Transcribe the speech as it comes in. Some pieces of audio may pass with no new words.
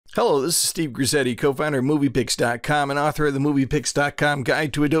Hello, this is Steve Grizzetti, co-founder of MoviePix.com and author of the MoviePix.com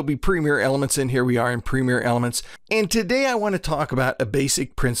Guide to Adobe Premiere Elements, and here we are in Premiere Elements. And today I want to talk about a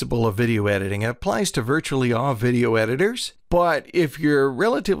basic principle of video editing. It applies to virtually all video editors, but if you're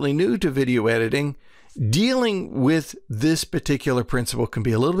relatively new to video editing, dealing with this particular principle can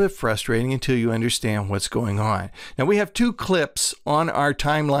be a little bit frustrating until you understand what's going on. Now, we have two clips on our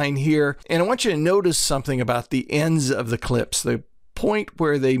timeline here, and I want you to notice something about the ends of the clips, the point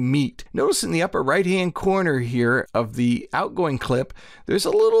where they meet. Notice in the upper right hand corner here of the outgoing clip, there's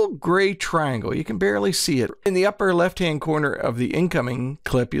a little gray triangle. You can barely see it. In the upper left hand corner of the incoming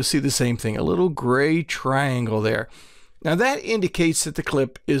clip, you'll see the same thing, a little gray triangle there. Now that indicates that the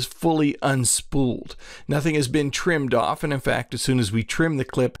clip is fully unspooled. Nothing has been trimmed off, and in fact, as soon as we trim the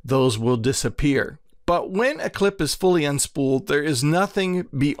clip, those will disappear. But when a clip is fully unspooled, there is nothing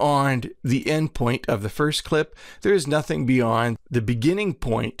beyond the end point of the first clip. There is nothing beyond the beginning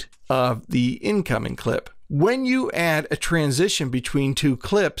point of the incoming clip. When you add a transition between two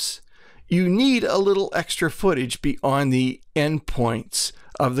clips, you need a little extra footage beyond the end points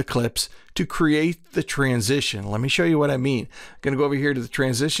of the clips to create the transition. Let me show you what I mean. I'm going to go over here to the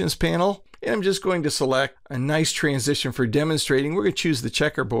transitions panel, and I'm just going to select a nice transition for demonstrating. We're going to choose the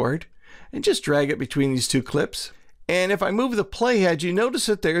checkerboard and just drag it between these two clips. And if I move the playhead, you notice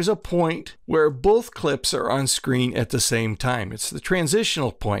that there's a point where both clips are on screen at the same time. It's the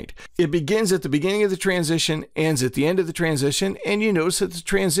transitional point. It begins at the beginning of the transition, ends at the end of the transition, and you notice that the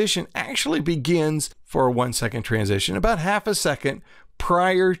transition actually begins for a 1 second transition, about half a second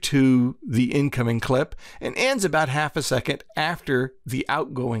prior to the incoming clip, and ends about half a second after the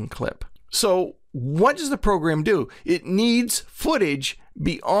outgoing clip. So what does the program do? It needs footage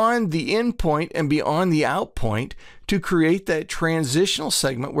beyond the in point and beyond the out point to create that transitional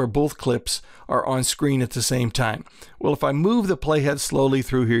segment where both clips are on screen at the same time. Well, if I move the playhead slowly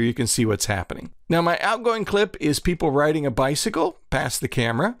through here, you can see what's happening. Now, my outgoing clip is people riding a bicycle past the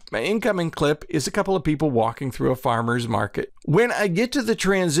camera. My incoming clip is a couple of people walking through a farmer's market. When I get to the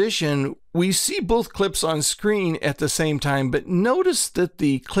transition, we see both clips on screen at the same time, but notice that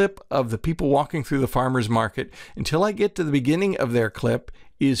the clip of the people walking through the farmer's market, until I get to the beginning of their clip,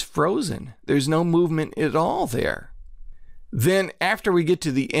 is frozen. There's no movement at all there. Then after we get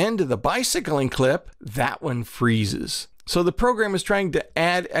to the end of the bicycling clip, that one freezes. So the program is trying to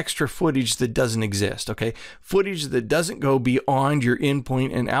add extra footage that doesn't exist, okay? Footage that doesn't go beyond your in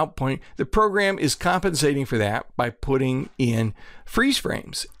point and out point. The program is compensating for that by putting in freeze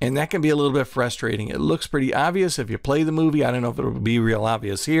frames, and that can be a little bit frustrating. It looks pretty obvious if you play the movie. I don't know if it'll be real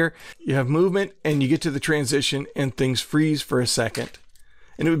obvious here. You have movement and you get to the transition and things freeze for a second.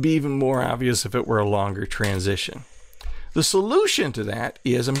 And it would be even more obvious if it were a longer transition. The solution to that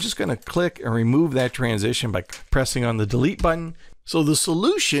is I'm just going to click and remove that transition by pressing on the delete button. So the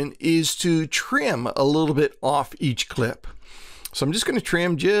solution is to trim a little bit off each clip. So I'm just going to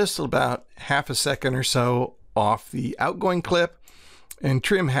trim just about half a second or so off the outgoing clip and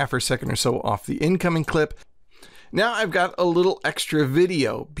trim half a second or so off the incoming clip. Now I've got a little extra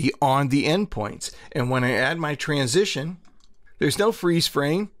video beyond the endpoints. And when I add my transition, there's no freeze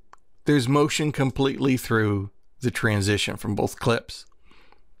frame. There's motion completely through the transition from both clips.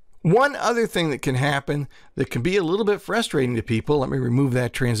 One other thing that can happen that can be a little bit frustrating to people, let me remove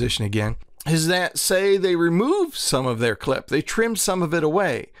that transition again, is that say they remove some of their clip, they trim some of it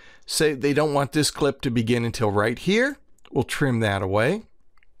away. Say they don't want this clip to begin until right here, we'll trim that away.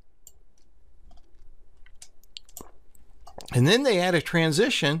 And then they add a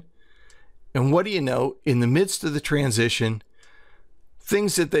transition, and what do you know, in the midst of the transition,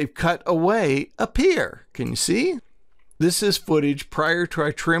 things that they've cut away appear. Can you see? This is footage prior to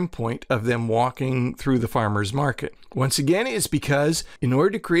our trim point of them walking through the farmer's market. Once again, it's because in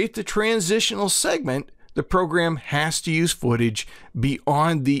order to create the transitional segment, the program has to use footage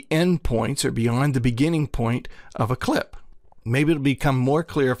beyond the end points or beyond the beginning point of a clip. Maybe it'll become more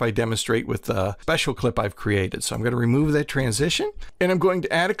clear if I demonstrate with a special clip I've created. So I'm going to remove that transition, and I'm going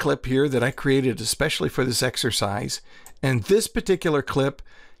to add a clip here that I created especially for this exercise. And this particular clip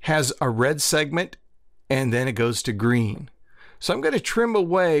has a red segment and then it goes to green. So I'm going to trim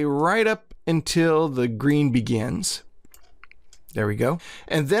away right up until the green begins. There we go.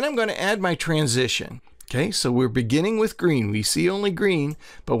 And then I'm going to add my transition. Okay, so we're beginning with green. We see only green,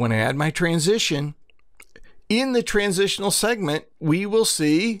 but when I add my transition, in the transitional segment, we will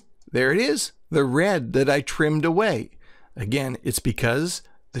see, there it is, the red that I trimmed away. Again, it's because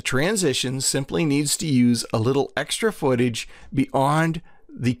the transition simply needs to use a little extra footage beyond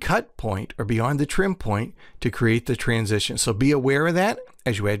the cut point or beyond the trim point to create the transition. So be aware of that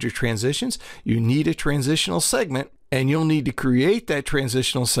as you add your transitions. You need a transitional segment And you'll need to create that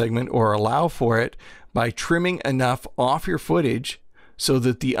transitional segment or allow for it by trimming enough off your footage so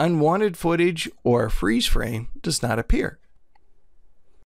that the unwanted footage or freeze frame does not appear.